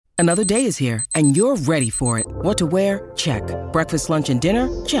Another day is here, and you're ready for it. What to wear? Check. Breakfast, lunch, and dinner?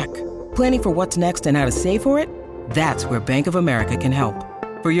 Check. Planning for what's next and how to save for it? That's where Bank of America can help.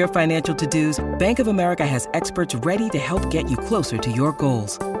 For your financial to-dos, Bank of America has experts ready to help get you closer to your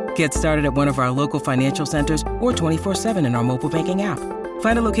goals. Get started at one of our local financial centers or 24/7 in our mobile banking app.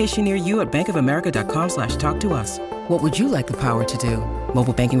 Find a location near you at bankofamerica.com/talktous. What would you like the power to do?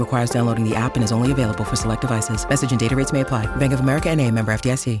 Mobile banking requires downloading the app and is only available for select devices. Message and data rates may apply. Bank of America N.A., member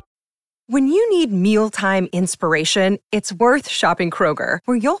FDIC. When you need mealtime inspiration, it's worth shopping Kroger,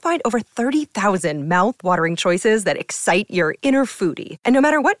 where you'll find over 30,000 mouth-watering choices that excite your inner foodie. And no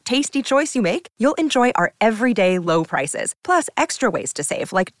matter what tasty choice you make, you'll enjoy our everyday low prices, plus extra ways to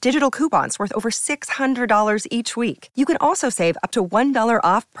save, like digital coupons worth over $600 each week. You can also save up to $1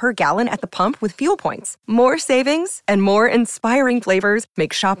 off per gallon at the pump with fuel points. More savings and more inspiring flavors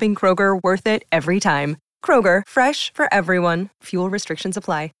make shopping Kroger worth it every time. Kroger, fresh for everyone. Fuel restrictions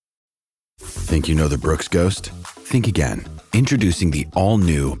apply. Think you know the Brooks Ghost? Think again. Introducing the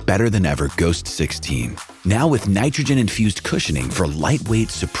all-new, better-than-ever Ghost 16. Now with nitrogen-infused cushioning for lightweight,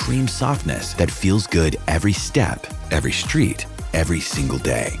 supreme softness that feels good every step, every street, every single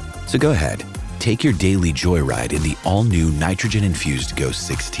day. So go ahead, take your daily joyride in the all-new nitrogen-infused Ghost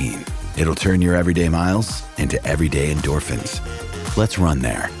 16. It'll turn your everyday miles into everyday endorphins. Let's run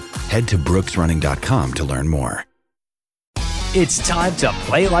there. Head to brooksrunning.com to learn more. It's time to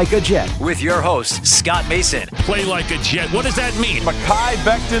play like a Jet with your host, Scott Mason. Play like a Jet. What does that mean? Mekhi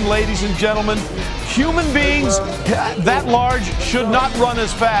Becton, ladies and gentlemen. Human beings that large should not run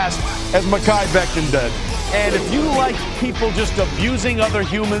as fast as Mekhi Becton did. And if you like people just abusing other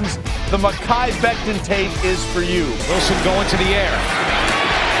humans, the Mekhi Becton tape is for you. Wilson going to the air.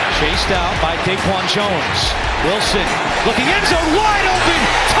 Chased out by Daquan Jones. Wilson looking end zone, wide open.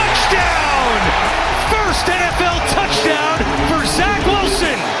 Touchdown! First NFL touchdown for Zach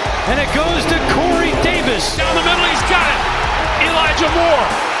Wilson. And it goes to Corey Davis. Down the middle, he's got it. Elijah Moore,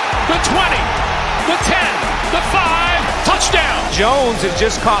 the 20, the 10, the 5, touchdown. Jones is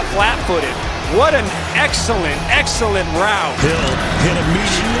just caught flat-footed. What an excellent, excellent route. Hill hit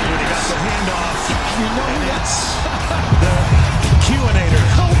immediately when he got the handoff. You know that's the Q-inator.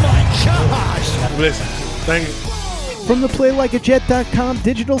 Oh my gosh. Listen, thank you. From the PlayLikeAJet.com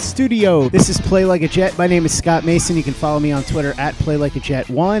digital studio, this is Play Like a Jet. My name is Scott Mason. You can follow me on Twitter at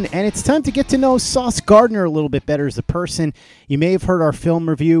PlayLikeAJet1. And it's time to get to know Sauce Gardner a little bit better as a person. You may have heard our film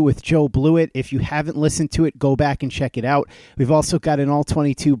review with Joe Blewett. If you haven't listened to it, go back and check it out. We've also got an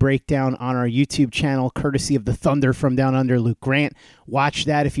All-22 breakdown on our YouTube channel, courtesy of the Thunder from Down Under, Luke Grant. Watch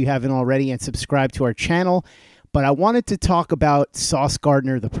that if you haven't already and subscribe to our channel. But I wanted to talk about Sauce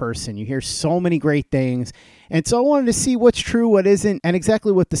Gardner, the person. You hear so many great things. And so I wanted to see what's true, what isn't, and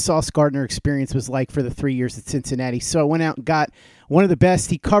exactly what the Sauce Gardner experience was like for the 3 years at Cincinnati. So I went out and got one of the best.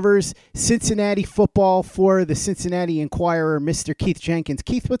 He covers Cincinnati football for the Cincinnati Enquirer, Mr. Keith Jenkins.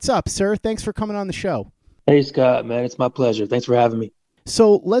 Keith, what's up, sir? Thanks for coming on the show. Hey, Scott, man. It's my pleasure. Thanks for having me.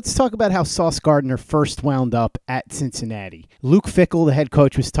 So let's talk about how Sauce Gardner first wound up at Cincinnati. Luke Fickell, the head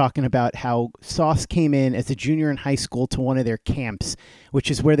coach, was talking about how Sauce came in as a junior in high school to one of their camps,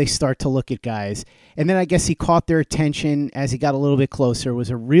 which is where they start to look at guys. And then I guess he caught their attention as he got a little bit closer, was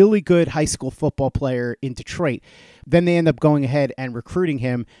a really good high school football player in Detroit. Then they end up going ahead and recruiting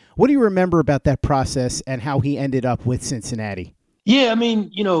him. What do you remember about that process and how he ended up with Cincinnati? Yeah, I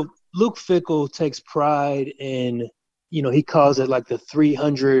mean, Luke Fickell takes pride in he calls it like the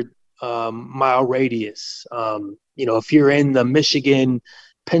 300-mile radius. If you're in the Michigan,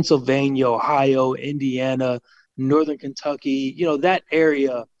 Pennsylvania, Ohio, Indiana, Northern Kentucky, that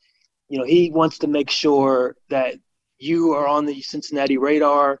area, he wants to make sure that you are on the Cincinnati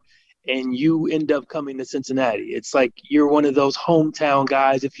radar and you end up coming to Cincinnati. It's like you're one of those hometown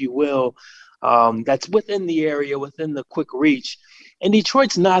guys, if you will, that's within the area, within the quick reach. And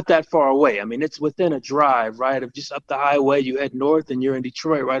Detroit's not that far away. I mean, it's within a drive, right, of just up the highway. You head north, and you're in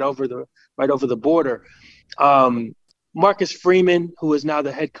Detroit, right over the border. Marcus Freeman, who is now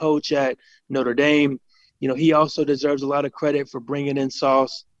the head coach at Notre Dame, he also deserves a lot of credit for bringing in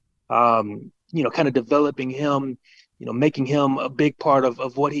Sauce. Kind of developing him, making him a big part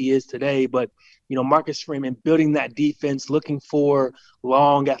of what he is today. But Marcus Freeman building that defense, looking for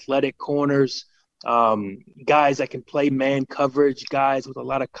long, athletic corners. Guys that can play man coverage, guys with a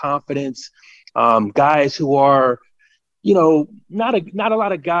lot of confidence, guys who are, not a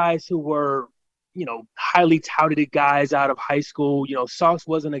lot of guys who were, highly touted guys out of high school. Sauce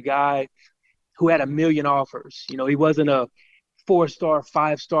wasn't a guy who had a million offers. He wasn't a 4-star,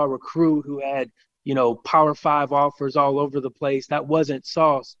 5-star recruit who had, Power 5 offers all over the place. That wasn't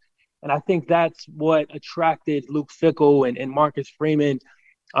Sauce. And I think that's what attracted Luke Fickell and Marcus Freeman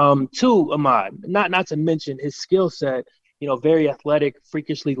to Ahmad. Not to mention his skill set, very athletic,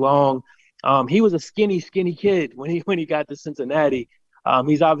 freakishly long. He was a skinny kid when he got to Cincinnati.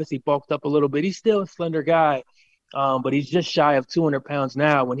 He's obviously bulked up a little bit. He's still a slender guy, but he's just shy of 200 pounds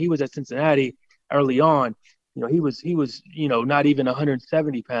now. When he was at Cincinnati early on, he was not even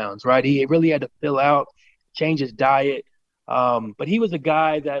 170 pounds, right? He really had to fill out, change his diet. But he was a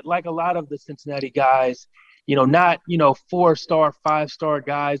guy that, like a lot of the Cincinnati guys, not 4-star, 5-star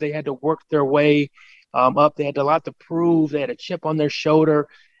guys. They had to work their way up. They had a lot to prove. They had a chip on their shoulder.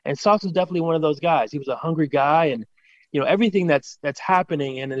 And Sauce was definitely one of those guys. He was a hungry guy, and everything that's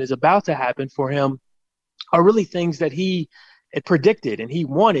happening and is about to happen for him are really things that he had predicted and he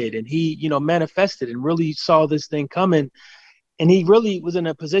wanted, and he manifested and really saw this thing coming. And he really was in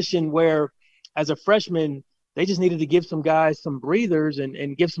a position where, as a freshman, they just needed to give some guys some breathers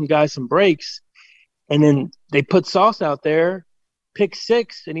and give some guys some breaks. And then they put Sauce out there, pick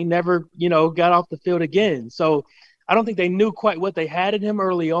 6, and he never, got off the field again. So I don't think they knew quite what they had in him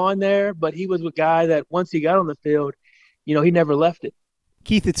early on there, but he was a guy that once he got on the field, he never left it.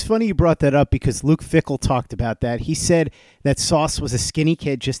 Keith, it's funny you brought that up because Luke Fickell talked about that. He said that Sauce was a skinny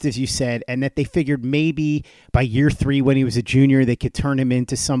kid, just as you said, and that they figured maybe by year 3 when he was a junior, they could turn him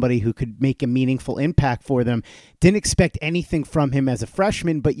into somebody who could make a meaningful impact for them. Didn't expect anything from him as a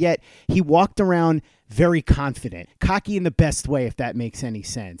freshman, but yet he walked around very confident, cocky in the best way, if that makes any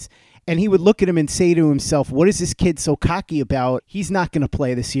sense. And he would look at him and say to himself, what is this kid so cocky about? He's not going to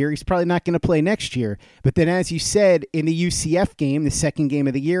play this year. He's probably not going to play next year. But then, as you said, in the UCF game, the second game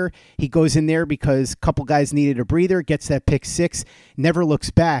of the year, he goes in there because a couple guys needed a breather, gets that pick 6, never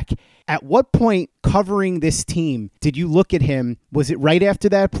looks back. At what point covering this team did you look at him? Was it right after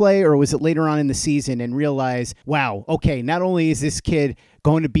that play, or was it later on in the season, and realize, wow, okay, not only is this kid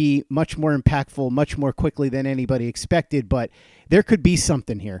going to be much more impactful, much more quickly than anybody expected, but there could be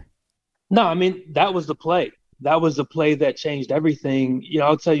something here? No, I mean, that was the play. That was the play that changed everything.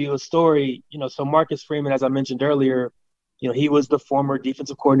 I'll tell you a story. So Marcus Freeman, as I mentioned earlier, he was the former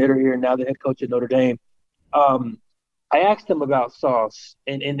defensive coordinator here and now the head coach at Notre Dame. I asked him about Sauce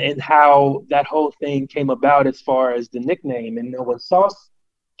and how that whole thing came about as far as the nickname. And when Sauce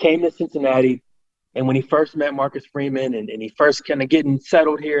came to Cincinnati and when he first met Marcus Freeman and he first kind of getting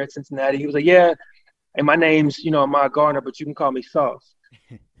settled here at Cincinnati, he was like, yeah, and my name's, Ahmad Gardner, but you can call me Sauce.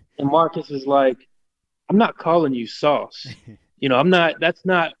 And Marcus is like, I'm not calling you Sauce. I'm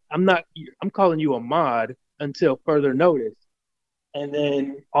calling you Ahmad until further notice. And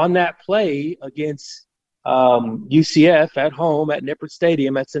then on that play against UCF at home at Nippert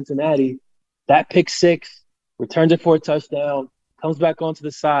Stadium at Cincinnati, that pick 6, returns it for a touchdown, comes back onto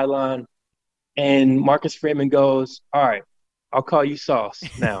the sideline, and Marcus Freeman goes, all right, I'll call you Sauce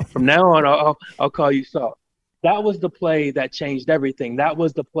now. From now on, I'll call you Sauce. That was the play that changed everything. That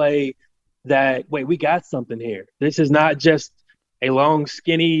was the play that, wait, we got something here. This is not just a long,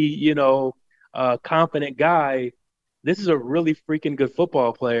 skinny, confident guy. This is a really freaking good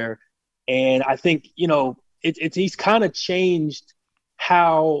football player. And I think, he's kind of changed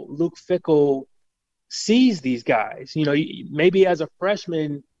how Luke Fickell sees these guys. Maybe as a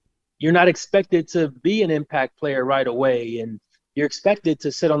freshman, you're not expected to be an impact player right away. And you're expected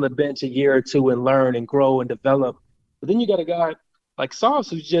to sit on the bench a year or two and learn and grow and develop. But then you got a guy like Sauce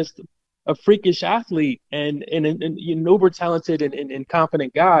who's just a freakish athlete and an uber talented and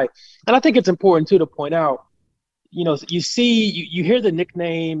confident guy. And I think it's important, too, to point out, you hear the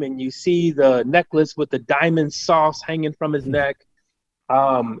nickname and you see the necklace with the diamond Sauce hanging from his neck.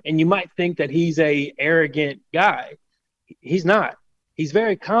 And you might think that he's a arrogant guy. He's not. He's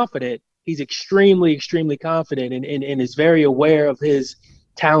very confident. He's extremely, extremely confident and is very aware of his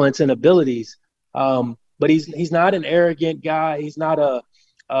talents and abilities. But he's not an arrogant guy. He's not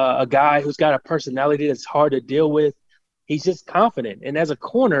a guy who's got a personality that's hard to deal with. He's just confident. And as a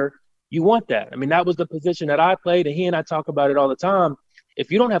corner, you want that. I mean, that was the position that I played, and he and I talk about it all the time. If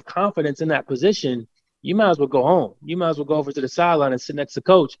you don't have confidence in that position, you might as well go home. You might as well go over to the sideline and sit next to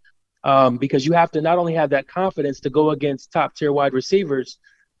coach because you have to not only have that confidence to go against top-tier wide receivers,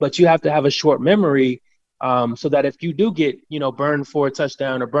 but you have to have a short memory so that if you do get, burned for a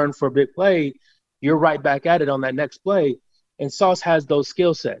touchdown or burned for a big play, you're right back at it on that next play. And Sauce has those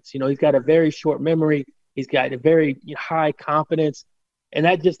skill sets. He's got a very short memory. He's got a very high confidence. And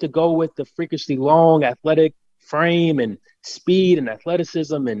that just to go with the freakishly long athletic frame and speed and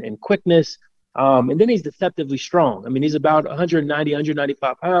athleticism and quickness. And then he's deceptively strong. I mean, he's about 190,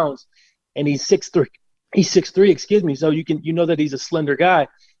 195 pounds, and he's 6'3". He's 6'3", so you know that he's a slender guy.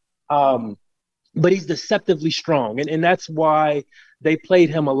 But he's deceptively strong. And that's why they played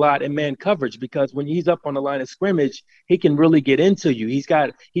him a lot in man coverage, because when he's up on the line of scrimmage, he can really get into you.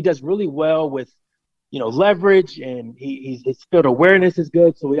 He does really well with, leverage, and his field awareness is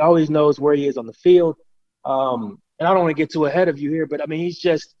good, so he always knows where he is on the field. And I don't want to get too ahead of you here, but I mean,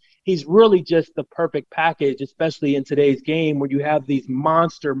 he's really just the perfect package, especially in today's game where you have these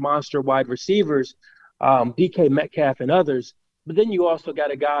monster wide receivers, DK Metcalf and others. But then you also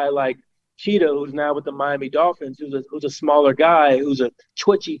got a guy like Cheetah, who's now with the Miami Dolphins, who's a smaller guy, who's a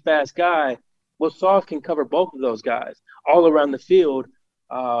twitchy, fast guy. Well, Sauce can cover both of those guys all around the field.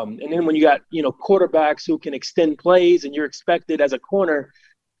 And then when you got, quarterbacks who can extend plays, and you're expected as a corner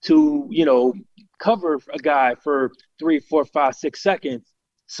to, cover a guy for 3, 4, 5, 6 seconds,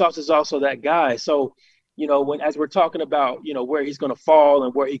 Sauce is also that guy. So, as we're talking about, where he's going to fall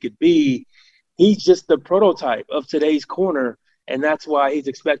and where he could be, he's just the prototype of today's corner. And that's why he's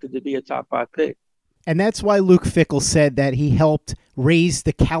expected to be a top 5 pick. And that's why Luke Fickell said that he helped raise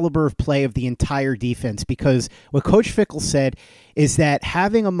the caliber of play of the entire defense, because what Coach Fickell said is that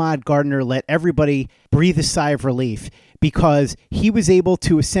having Ahmad Gardner let everybody breathe a sigh of relief, because he was able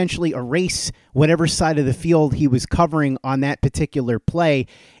to essentially erase whatever side of the field he was covering on that particular play.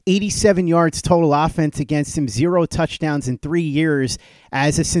 87 yards total offense against him, 0 touchdowns in 3 years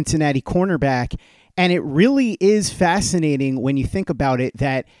as a Cincinnati cornerback. And it really is fascinating when you think about it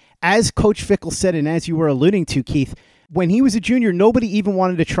that, as Coach Fickell said, and as you were alluding to, Keith, when he was a junior, nobody even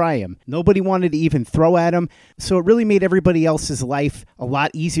wanted to try him. Nobody wanted to even throw at him. So it really made everybody else's life a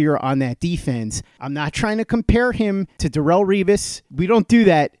lot easier on that defense. I'm not trying to compare him to Darrelle Revis. We don't do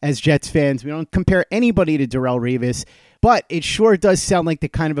that as Jets fans. We don't compare anybody to Darrelle Revis. But it sure does sound like the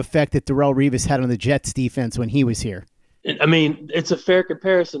kind of effect that Darrelle Revis had on the Jets defense when he was here. I mean, it's a fair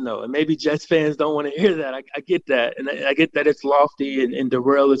comparison, though, and maybe Jets fans don't want to hear that. I get that, and I get that it's lofty, and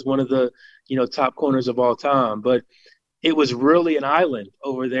Darrelle is one of the, top corners of all time. But it was really an island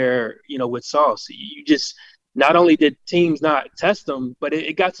over there, with Sauce. You just – not only did teams not test him, but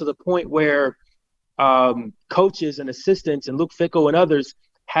it got to the point where coaches and assistants and Luke Fickell and others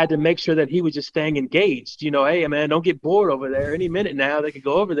had to make sure that he was just staying engaged. Hey, man, don't get bored over there. Any minute now they could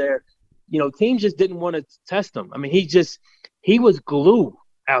go over there. Teams just didn't want to test him. I mean, he was glue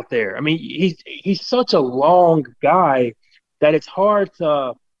out there. I mean, he's such a long guy that it's hard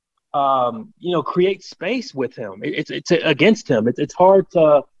to, create space with him. It's against him. It's hard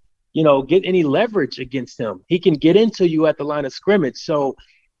to, get any leverage against him. He can get into you at the line of scrimmage. So,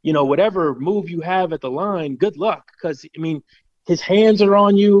 whatever move you have at the line, good luck. Because, I mean, his hands are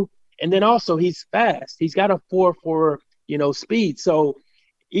on you. And then also he's fast. He's got a 4.4, speed. So,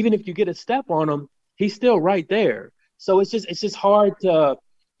 even if you get a step on him, he's still right there. So it's just hard to,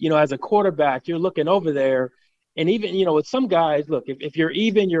 as a quarterback, you're looking over there. And even, with some guys, look, if you're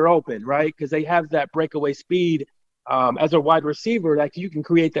even, you're open, right? Because they have that breakaway speed as a wide receiver, like you can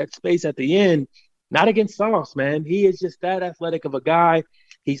create that space at the end. Not against Sauce, man. He is just that athletic of a guy.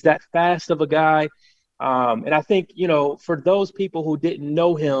 He's that fast of a guy. And I think, for those people who didn't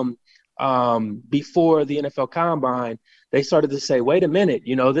know him before the NFL Combine, they started to say, wait a minute,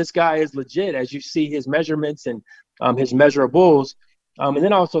 this guy is legit as you see his measurements and his measurables. And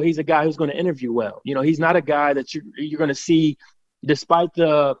then also he's a guy who's going to interview well. He's not a guy that you're going to see, despite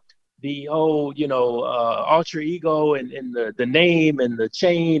the whole, alter ego and the name and the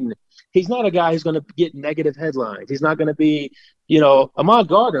chain. He's not a guy who's going to get negative headlines. He's not going to be, Ahmad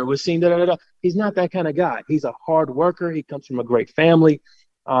Gardner was seen, da-da-da-da. He's not that kind of guy. He's a hard worker. He comes from a great family.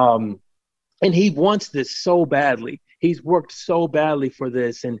 And he wants this so badly. He's worked so badly for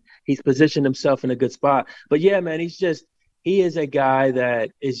this, and he's positioned himself in a good spot. But, yeah, man, he is a guy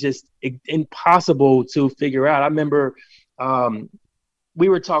that is just impossible to figure out. I remember we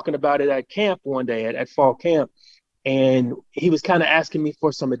were talking about it at camp one day, at fall camp, and he was kind of asking me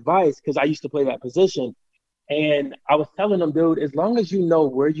for some advice because I used to play that position. And I was telling him, dude, as long as you know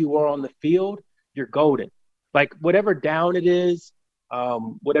where you are on the field, you're golden. Like, whatever down it is,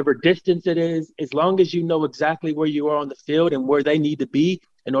 whatever distance it is, as long as you know exactly where you are on the field and where they need to be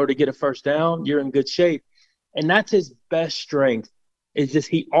in order to get a first down, you're in good shape. And that's his best strength. It's just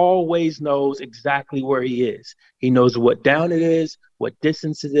he always knows exactly where he is. He knows what down it is, what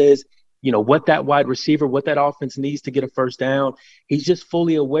distance it is, what that wide receiver, what that offense needs to get a first down. He's just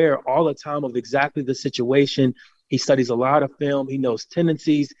fully aware all the time of exactly the situation. He studies a lot of film. He knows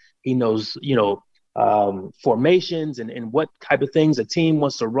tendencies. He knows, formations and what type of things a team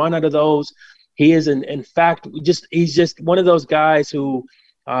wants to run out of those. He is, in fact, he's just one of those guys who,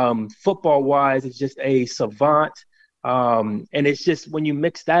 football-wise, is just a savant. And it's just when you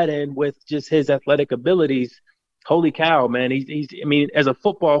mix that in with just his athletic abilities, holy cow, man. He's I mean, as a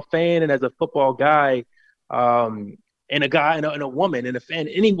football fan and as a football guy, and a guy and a woman and a fan,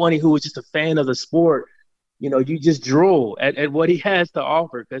 anyone who was just a fan of the sport, you just drool at what he has to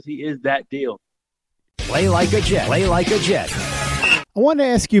offer because he is that deal. Play like a Jet. Play like a Jet. I want to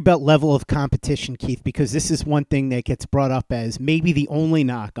ask you about level of competition, Keith, because this is one thing that gets brought up as maybe the only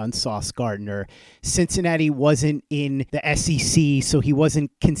knock on Sauce Gardner. Cincinnati wasn't in the SEC, so he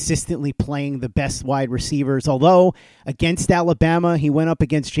wasn't consistently playing the best wide receivers, although against Alabama, he went up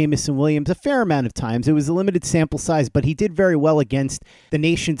against Jamison Williams a fair amount of times. It was a limited sample size, but he did very well against the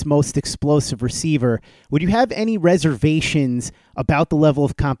nation's most explosive receiver. Would you have any reservations about the level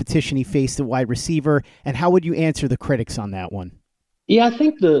of competition he faced at wide receiver, and how would you answer the critics on that one? Yeah, I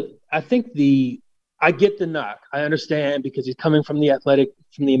get the knock. I understand because he's coming from the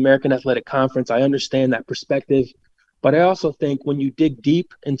American Athletic Conference. I understand that perspective. But I also think when you dig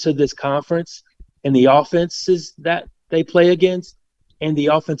deep into this conference and the offenses that they play against and the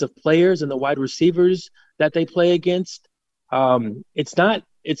offensive players and the wide receivers that they play against, it's not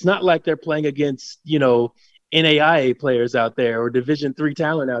like they're playing against, NAIA players out there or Division III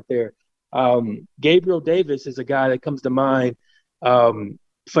talent out there. Gabriel Davis is a guy that comes to mind.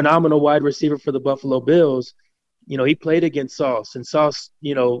 Phenomenal wide receiver for the Buffalo Bills. He played against Sauce, and Sauce,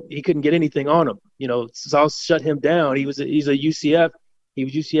 he couldn't get anything on him. Sauce shut him down. He's a UCF. He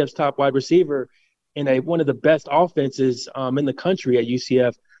was UCF's top wide receiver and one of the best offenses in the country at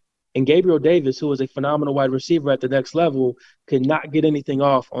UCF. And Gabriel Davis, who was a phenomenal wide receiver at the next level, could not get anything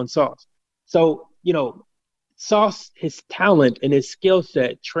off on Sauce. So, Sauce, his talent and his skill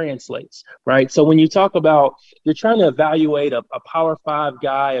set translates, right? So when you talk about, you're trying to evaluate a Power 5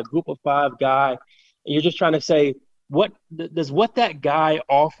 guy, a Group of 5 guy, and you're just trying to say, what does that guy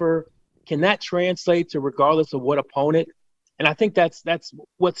offer? Can that translate to regardless of what opponent? And I think that's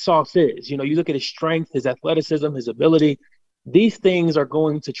what Sauce is. You look at his strength, his athleticism, his ability. These things are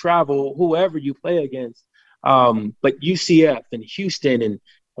going to travel whoever you play against. But UCF and Houston and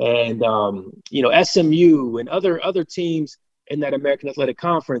SMU and other teams in that American Athletic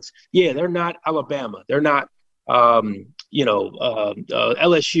Conference, they're not Alabama. They're not, LSU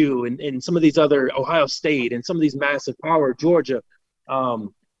and some of these other Ohio State and some of these massive power, Georgia.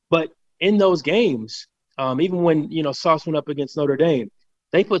 But in those games, even when, Sauce went up against Notre Dame,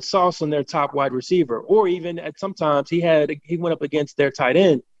 they put Sauce on their top wide receiver, or even at sometimes he went up against their tight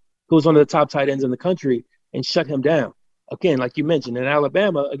end, who was one of the top tight ends in the country, and shut him down. Again, like you mentioned, in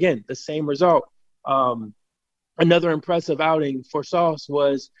Alabama, again, the same result. Another impressive outing for Sauce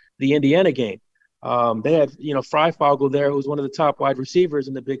was the Indiana game. They had, Freifogel there, who was one of the top wide receivers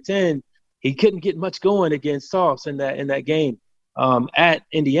in the Big Ten. He couldn't get much going against Sauce in that game at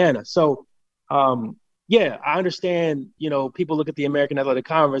Indiana. So, I understand, people look at the American Athletic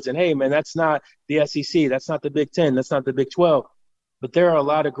Conference and, hey, man, that's not the SEC. That's not the Big Ten. That's not the Big 12. But there are a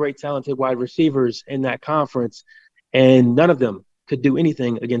lot of great, talented wide receivers in that conference. And none of them could do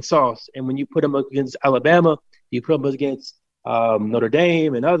anything against Sauce. And when you put him against Alabama, you put him against Notre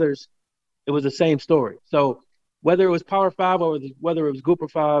Dame and others, it was the same story. So whether it was Power 5 or whether it was Group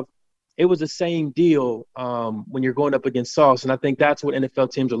of 5, it was the same deal when you're going up against Sauce. And I think that's what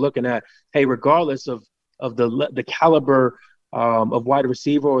NFL teams are looking at. Hey, regardless of the caliber of wide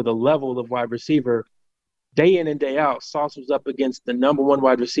receiver or the level of wide receiver, day in and day out, Sauce was up against the number one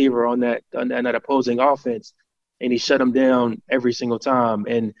wide receiver on that opposing offense. And he shut him down every single time.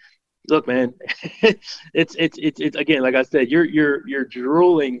 And look, man, it's again, like I said, you're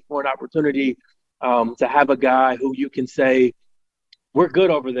drooling for an opportunity to have a guy who you can say, we're good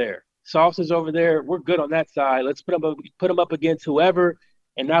over there. Sauce is over there. We're good on that side. Let's put him up against whoever.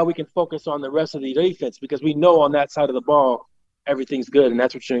 And now we can focus on the rest of the defense because we know on that side of the ball, everything's good. And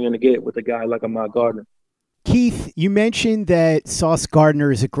that's what you're going to get with a guy like Ahmad Gardner. Keith, you mentioned that Sauce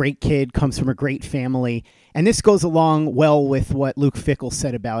Gardner is a great kid, comes from a great family, and this goes along well with what Luke Fickell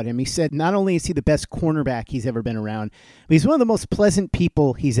said about him. He said not only is he the best cornerback he's ever been around, but he's one of the most pleasant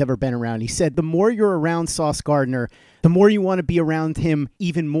people he's ever been around. He said the more you're around Sauce Gardner, the more you want to be around him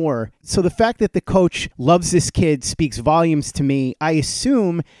even more. So the fact that the coach loves this kid speaks volumes to me. I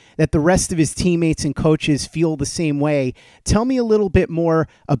assume that the rest of his teammates and coaches feel the same way. Tell me a little bit more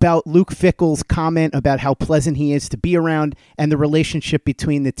about Luke Fickell's comment about how pleasant he is to be around and the relationship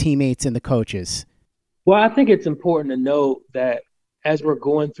between the teammates and the coaches. Well, I think it's important to note that as we're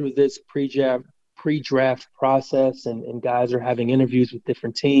going through this pre-draft process and guys are having interviews with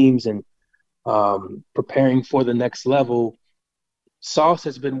different teams and preparing for the next level, Sauce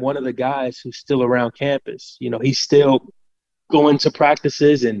has been one of the guys who's still around campus. He's still going to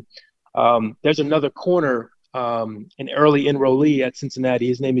practices, and there's another corner, an early enrollee at Cincinnati.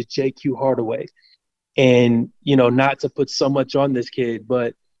 His name is J.Q. Hardaway. And, not to put so much on this kid,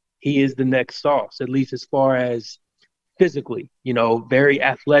 but he is the next Sauce, at least as far as physically, very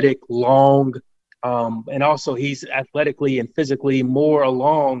athletic, long, and also he's athletically and physically more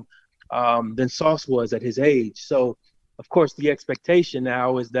along than Sauce was at his age. So, of course, the expectation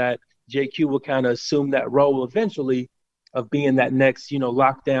now is that JQ will kind of assume that role eventually of being that next,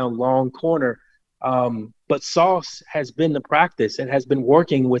 lockdown long corner. But Sauce has been the practice and has been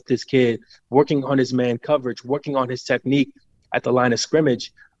working with this kid, working on his man coverage, working on his technique at the line of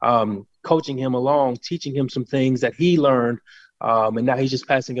scrimmage, coaching him along, teaching him some things that he learned, and now he's just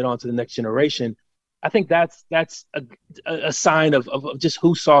passing it on to the next generation. I think that's a sign of just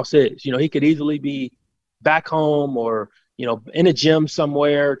who Sauce is. He could easily be back home or, in a gym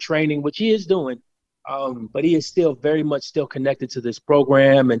somewhere training, which he is doing. But he is still very much still connected to this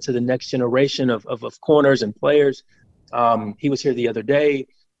program and to the next generation of corners and players. He was here the other day.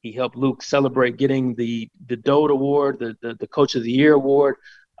 He helped Luke celebrate getting the Dode Award, the Coach of the Year award.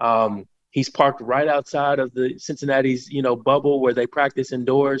 He's parked right outside of the Cincinnati's, bubble where they practice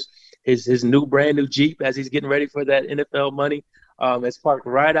indoors. His brand new Jeep, as he's getting ready for that NFL money, is parked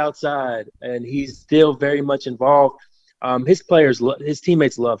right outside, and he's still very much involved. His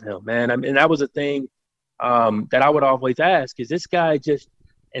teammates love him, man. And that was a thing that I would always ask: is this guy just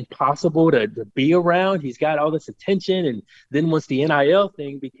impossible to be around? He's got all this attention, and then once the NIL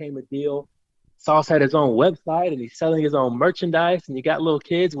thing became a deal, Sauce had his own website, and he's selling his own merchandise, and you got little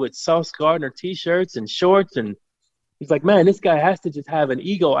kids with Sauce Gardner T-shirts and shorts, and he's like, man, this guy has to just have an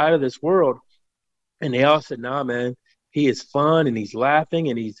ego out of this world. And they all said, nah, man, he is fun, and he's laughing,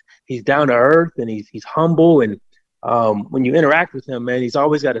 and he's down to earth, and he's humble, and when you interact with him, man, he's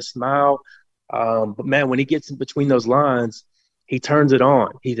always got a smile. But man, when he gets in between those lines, he turns it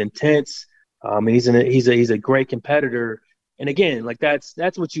on. He's intense, and he's a great competitor. And again, like that's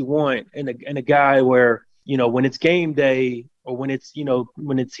what you want in a guy where, when it's game day or when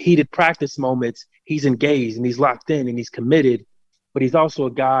it's heated practice moments, he's engaged and he's locked in and he's committed. But he's also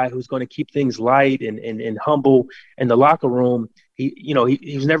a guy who's going to keep things light and humble in the locker room. He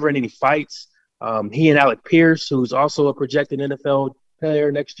was never in any fights. He and Alec Pierce, who's also a projected NFL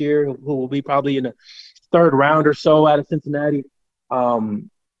player next year, who will be probably in the third round or so out of Cincinnati.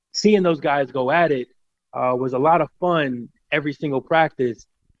 Seeing those guys go at it was a lot of fun every single practice.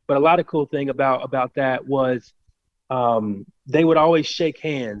 But a lot of cool thing about that was they would always shake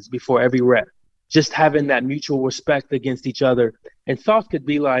hands before every rep, just having that mutual respect against each other. And Sauce could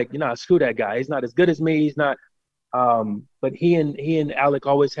be like, screw that guy. He's not as good as me. He's not. But he and Alec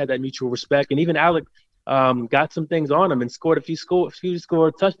always had that mutual respect. And even Alec got some things on him and scored a few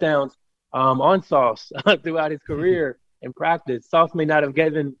touchdowns on Sauce throughout his career in practice. Sauce may not have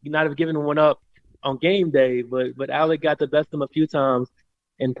given one up on game day, but Alec got the best of him a few times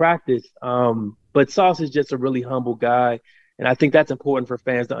in practice. But Sauce is just a really humble guy. And I think that's important for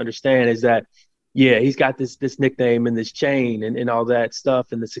fans to understand is that, yeah, he's got this nickname and this chain and all that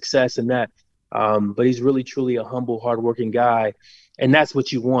stuff and the success and that. But he's really, truly a humble, hardworking guy. And that's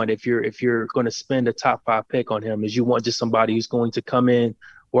what you want if you're going to spend a top 5 pick on him, is you want just somebody who's going to come in,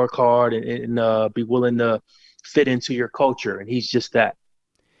 work hard, and be willing to fit into your culture. And he's just that.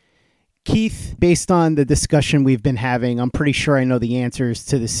 Keith, based on the discussion we've been having, I'm pretty sure I know the answers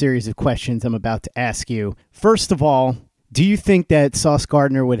to the series of questions I'm about to ask you. First of all, do you think that Sauce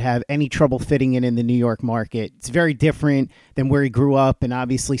Gardner would have any trouble fitting in the New York market? It's very different than where he grew up, and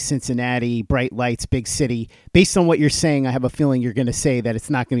obviously Cincinnati, bright lights, big city. Based on what you're saying, I have a feeling you're going to say that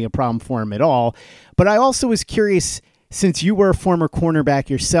it's not going to be a problem for him at all. But I also was curious, since you were a former cornerback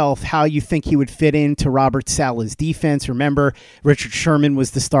yourself, how you think he would fit into Robert Saleh's defense. Remember, Richard Sherman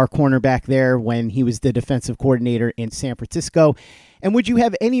was the star cornerback there when he was the defensive coordinator in San Francisco. And would you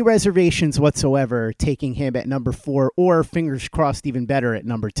have any reservations whatsoever taking him at number 4 or, fingers crossed, even better at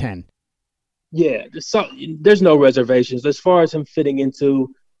number 10? Yeah, there's no reservations. As far as him fitting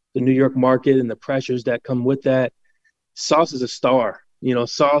into the New York market and the pressures that come with that, Sauce is a star.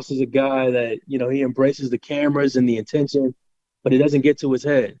 Sauce is a guy that, he embraces the cameras and the attention, but it doesn't get to his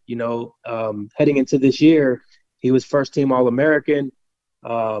head. Heading into this year, he was first-team All-American.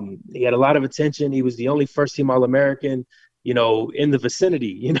 He had a lot of attention. He was the only first-team All-American in the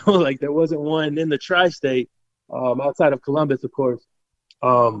vicinity, like there wasn't one in the tri-state outside of Columbus, of course.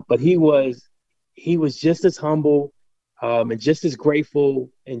 But he was just as humble and just as grateful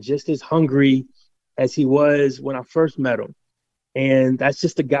and just as hungry as he was when I first met him. And that's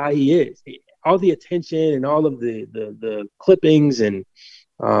just the guy he is. All the attention and all of the clippings and,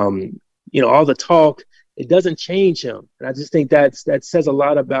 all the talk, it doesn't change him. And I just think that says a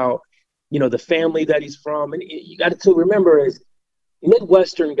lot about, the family that he's from. And you got to remember is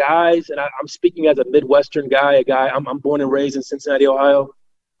Midwestern guys, and I'm speaking as a Midwestern guy, I'm born and raised in Cincinnati, Ohio.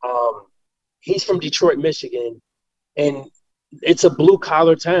 He's from Detroit, Michigan. And it's a blue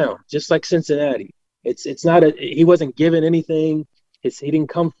collar town, just like Cincinnati. It's not he wasn't given anything. He didn't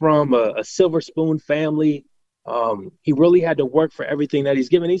come from a silver spoon family. He really had to work for everything that he's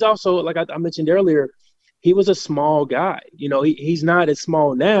given. He's also, like I mentioned earlier, he was a small guy. He's not as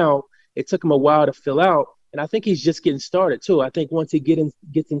small now. It took him a while to fill out. And I think he's just getting started too. I think once he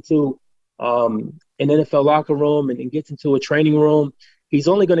gets into an NFL locker room and gets into a training room, he's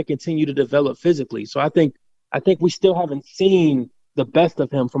only going to continue to develop physically. So I think we still haven't seen the best of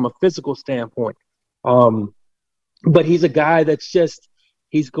him from a physical standpoint. But he's a guy that's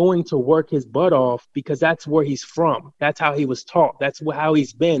he's going to work his butt off because that's where he's from. That's how he was taught. That's how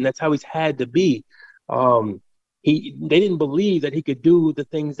he's been. That's how he's had to be. They didn't believe that he could do the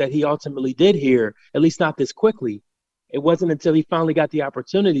things that he ultimately did here, at least not this quickly. It wasn't until he finally got the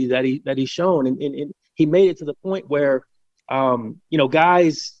opportunity that he's shown. And he made it to the point where,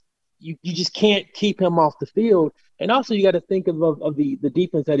 guys, you just can't keep him off the field. And also you got to think of the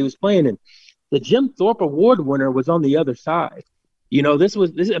defense that he was playing in. The Jim Thorpe Award winner was on the other side. This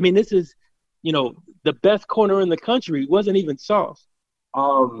is the best corner in the country. It wasn't even Sauce,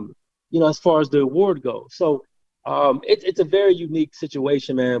 as far as the award goes. So it's a very unique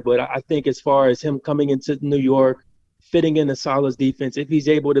situation, man. But I think as far as him coming into New York, fitting in the Salah's defense, if he's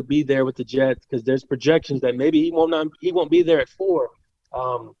able to be there with the Jets, because there's projections that maybe he won't be there at 4.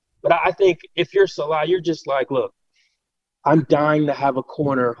 But I think if you're Salah, you're just like, look, I'm dying to have a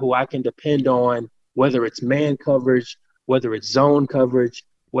corner who I can depend on, whether it's man coverage, whether it's zone coverage,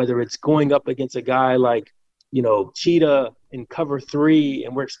 whether it's going up against a guy like, Cheetah in cover 3,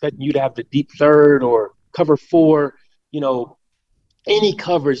 and we're expecting you to have the deep third or cover 4, any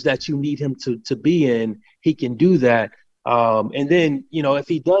coverage that you need him to be in, he can do that. And then, if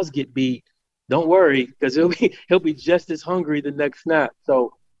he does get beat, don't worry, because he'll be just as hungry the next snap.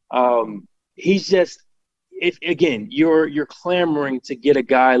 So he's just, if again, you're clamoring to get a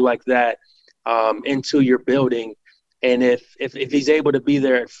guy like that into your building. And if he's able to be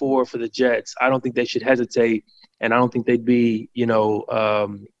there at 4 for the Jets, I don't think they should hesitate. And I don't think they'd be,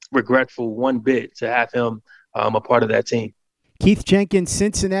 regretful one bit to have him a part of that team. Keith Jenkins,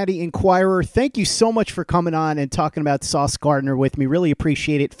 Cincinnati Enquirer, thank you so much for coming on and talking about Sauce Gardner with me. Really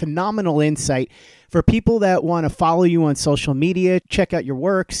appreciate it. Phenomenal insight. For people that want to follow you on social media, check out your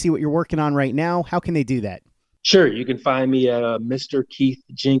work, see what you're working on right now, how can they do that? Sure. You can find me at Mr. Keith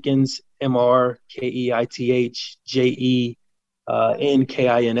Jenkins,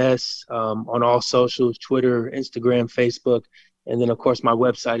 MrKeithJenkins, on all socials, Twitter, Instagram, Facebook. And then, of course, my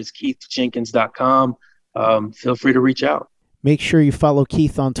website is keithjenkins.com. Feel free to reach out. Make sure you follow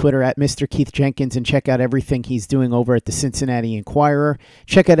Keith on Twitter at Mr. Keith Jenkins and check out everything he's doing over at the Cincinnati Enquirer.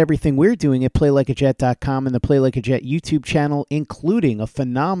 Check out everything we're doing at PlayLikeAJet.com and the Play Like a Jet YouTube channel, including a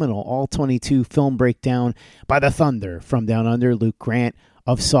phenomenal All-22 film breakdown by the Thunder from Down Under, Luke Grant,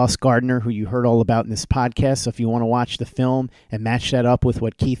 of Sauce Gardner, who you heard all about in this podcast. So if you want to watch the film and match that up with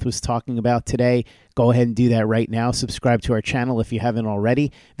what Keith was talking about today, go ahead and do that right now. Subscribe to our channel if you haven't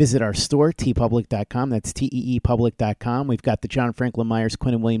already. Visit our store, teepublic.com. That's teepublic.com. We've got the John Franklin Myers,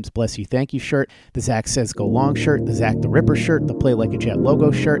 Quentin Williams, Bless You, Thank You shirt, the Zach Says Go Long shirt, the Zach the Ripper shirt, the Play Like a Jet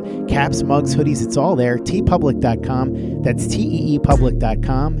logo shirt, caps, mugs, hoodies, it's all there. teepublic.com. That's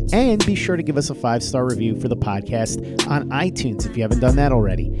teepublic.com. And be sure to give us a 5-star review for the podcast on iTunes if you haven't done that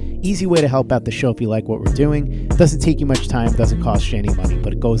already. Easy way to help out the show if you like what we're doing. Doesn't take you much time, doesn't cost you any money,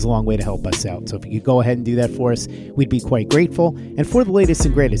 but it goes a long way to help us out. So if you could go ahead and do that for us, we'd be quite grateful. And for the latest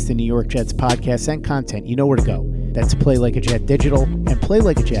and greatest in New York Jets podcasts and content, you know where to go. That's Play Like a Jet Digital and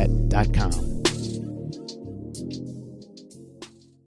PlayLikeAJet.com.